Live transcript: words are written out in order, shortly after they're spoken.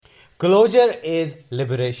Closure is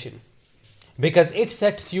liberation because it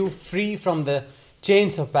sets you free from the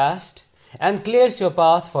chains of past and clears your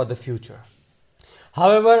path for the future.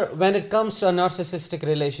 However, when it comes to a narcissistic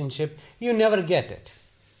relationship, you never get it.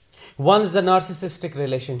 Once the narcissistic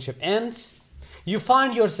relationship ends, you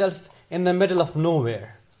find yourself in the middle of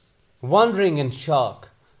nowhere, wondering in shock,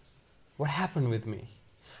 what happened with me?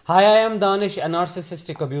 Hi, I am Danish, a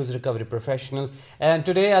narcissistic abuse recovery professional, and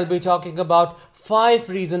today I'll be talking about 5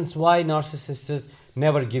 reasons why narcissists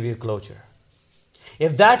never give you closure.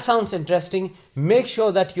 If that sounds interesting, make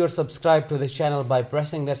sure that you're subscribed to this channel by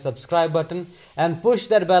pressing that subscribe button and push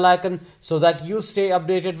that bell icon so that you stay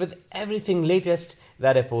updated with everything latest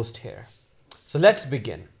that I post here. So let's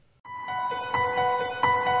begin.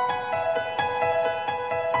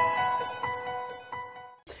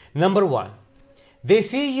 Number 1. They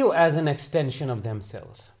see you as an extension of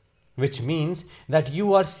themselves, which means that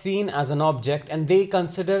you are seen as an object and they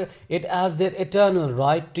consider it as their eternal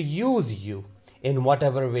right to use you in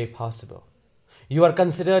whatever way possible. You are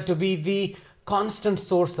considered to be the constant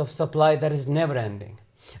source of supply that is never ending,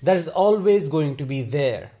 that is always going to be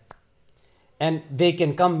there, and they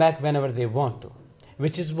can come back whenever they want to,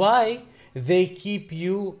 which is why they keep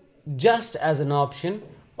you just as an option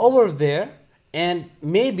over there. And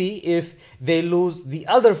maybe if they lose the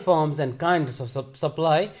other forms and kinds of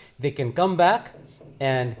supply, they can come back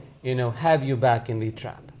and have you back in the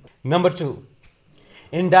trap. Number 2,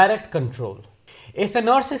 indirect control. If a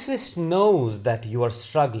narcissist knows that you are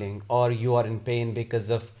struggling or you are in pain because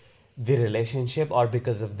of the relationship or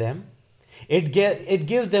because of them, it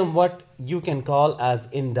gives them what you can call as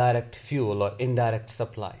indirect fuel or indirect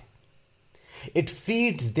supply. It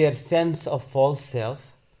feeds their sense of false self.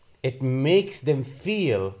 It makes them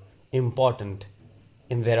feel important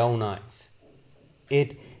in their own eyes.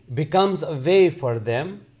 It becomes a way for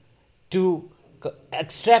them to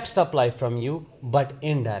extract supply from you, but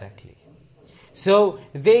indirectly. So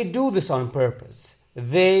they do this on purpose.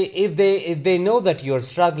 If they know that you're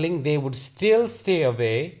struggling, they would still stay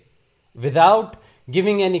away without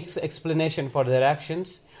giving any explanation for their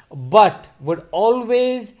actions, but would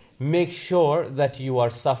always make sure that you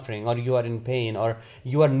are suffering or you are in pain or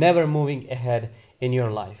you are never moving ahead in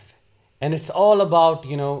your life. And it's all about,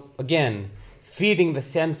 again, feeding the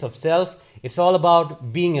sense of self. It's all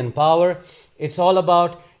about being in power. It's all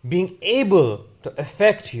about being able to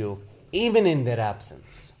affect you even in their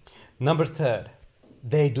absence. Number 3,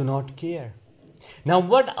 they do not care. Now,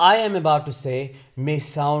 what I am about to say may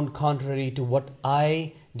sound contrary to what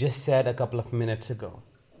I just said a couple of minutes ago.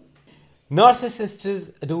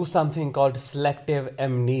 Narcissists do something called selective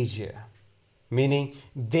amnesia, meaning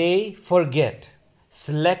they forget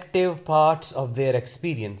selective parts of their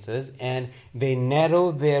experiences and they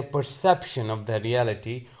narrow their perception of the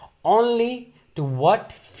reality only to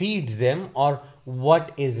what feeds them or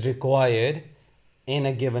what is required in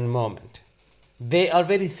a given moment. They are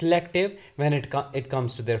very selective when it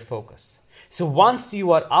comes to their focus. So once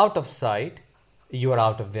you are out of sight, you are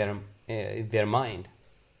out of their mind.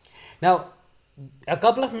 Now, a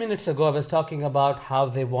couple of minutes ago, I was talking about how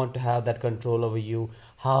they want to have that control over you,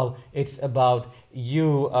 how it's about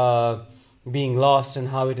you being lost, and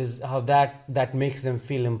how that makes them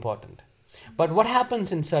feel important. But what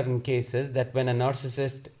happens in certain cases that when a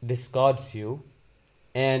narcissist discards you,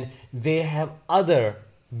 and they have other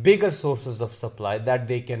bigger sources of supply that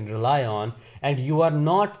they can rely on, and you are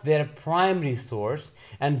not their primary source,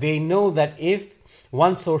 and they know that if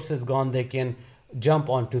one source is gone, they can jump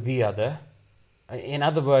onto the other. In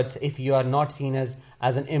other words, if you are not seen as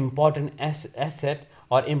an important asset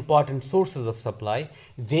or important sources of supply,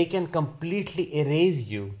 they can completely erase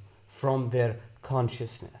you from their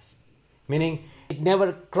consciousness. Meaning, it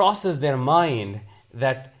never crosses their mind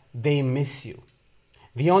that they miss you.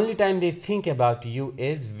 The only time they think about you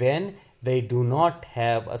is when they do not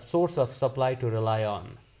have a source of supply to rely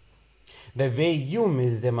on. The way you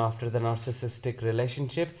miss them after the narcissistic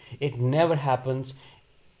relationship, it never happens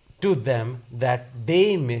to them that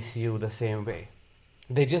they miss you the same way.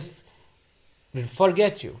 They just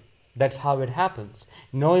forget you. That's how it happens.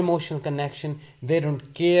 No emotional connection. They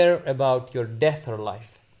don't care about your death or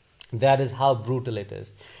life. That is how brutal it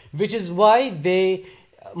is. Which is why they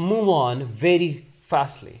move on very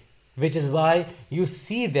fastly. Which is why you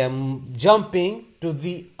see them jumping to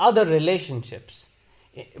the other relationships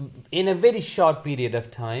in a very short period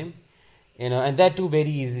of time, and that too very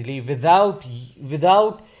easily without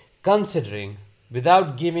considering,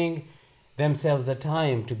 without giving themselves a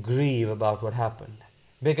time to grieve about what happened.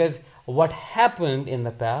 Because what happened in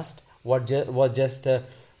the past was just a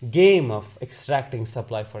game of extracting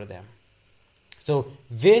supply for them. So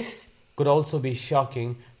this could also be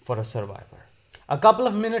shocking for a survivor. A couple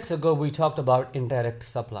of minutes ago, we talked about indirect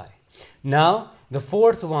supply. Now, the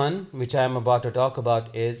fourth one, which I am about to talk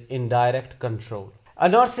about, is indirect control. A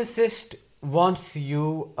narcissist wants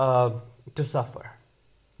you to suffer,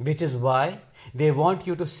 which is why they want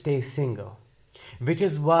you to stay single, which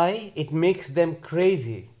is why it makes them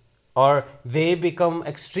crazy, or they become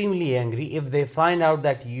extremely angry if they find out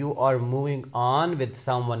that you are moving on with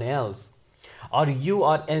someone else, or you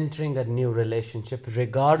are entering a new relationship,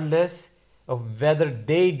 regardless of whether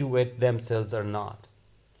they do it themselves or not.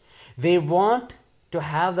 They want to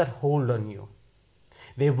have that hold on you.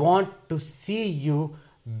 They want to see you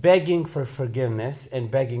begging for forgiveness and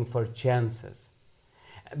begging for chances.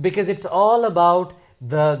 Because it's all about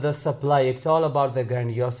the supply, it's all about the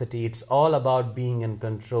grandiosity, it's all about being in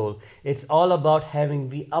control, it's all about having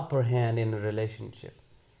the upper hand in a relationship.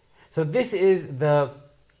 So this is the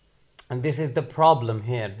problem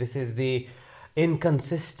here. This is the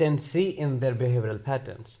inconsistency in their behavioral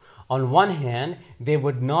patterns. On one hand, they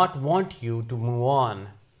would not want you to move on,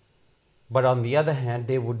 but on the other hand,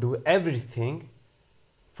 they would do everything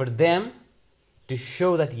for them to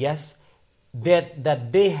show that yes,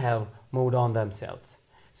 that they have moved on themselves.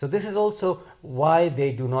 So this is also why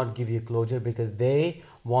they do not give you closure, because they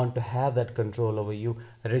want to have that control over you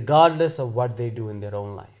regardless of what they do in their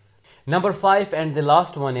own life. Number 5, and the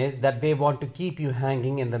last one, is that they want to keep you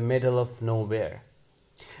hanging in the middle of nowhere,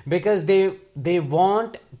 because they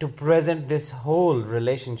want to present this whole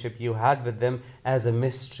relationship you had with them as a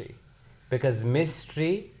mystery, because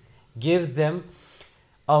mystery gives them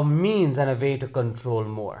a means and a way to control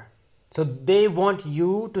more. So they want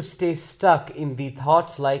you to stay stuck in the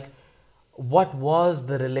thoughts like, what was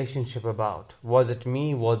the relationship about? Was it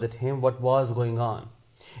me? Was it him? What was going on?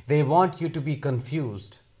 They want you to be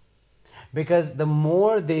confused, because the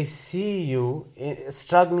more they see you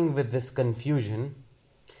struggling with this confusion,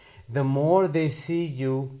 the more they see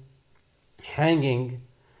you hanging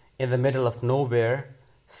in the middle of nowhere,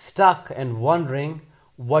 stuck and wondering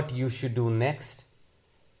what you should do next,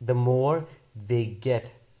 the more they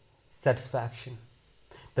get satisfaction,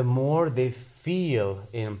 the more they feel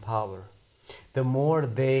in power, the more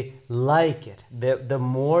they like it, the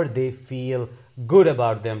more they feel good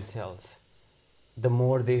about themselves, the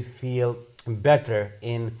more they feel better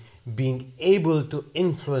in being able to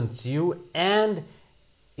influence you and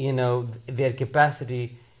their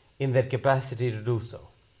capacity to do so.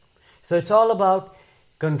 So it's all about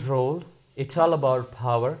control, it's all about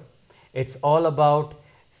power, it's all about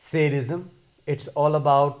sadism, it's all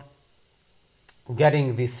about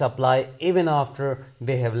getting the supply even after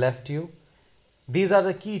they have left you. These are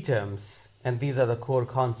the key terms, and these are the core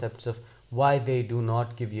concepts of why they do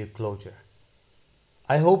not give you closure.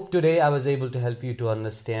 I hope today I was able to help you to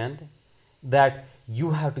understand that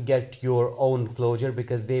you have to get your own closure,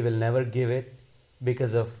 because they will never give it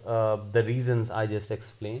because of the reasons I just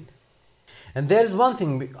explained. And there's one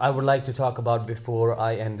thing I would like to talk about before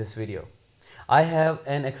I end this video. I have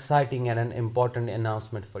an exciting and an important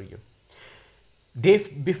announcement for you. Day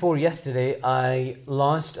before yesterday, I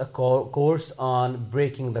launched a course on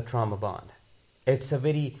breaking the trauma bond. It's a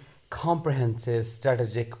very comprehensive,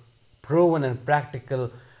 strategic, proven and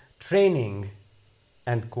practical training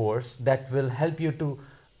and course that will help you to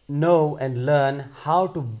know and learn how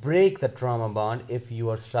to break the trauma bond if you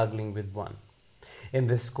are struggling with one. In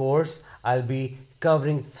this course, I'll be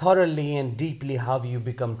covering thoroughly and deeply how you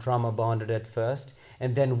become trauma bonded at first,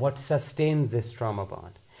 and then what sustains this trauma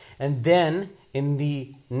bond. And then in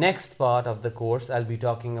the next part of the course, I'll be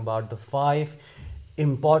talking about the 5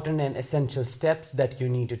 important and essential steps that you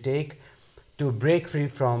need to take to break free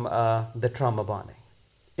from the trauma bonding.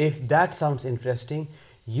 If that sounds interesting,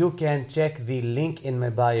 you can check the link in my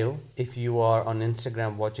bio if you are on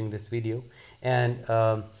Instagram watching this video and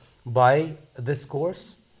buy this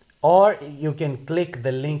course, or you can click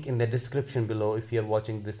the link in the description below if you're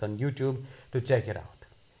watching this on YouTube to check it out.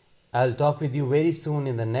 I'll talk with you very soon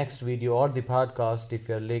in the next video or the podcast if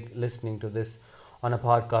you're listening to this on a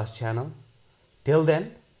podcast channel. Till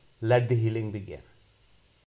then, let the healing begin.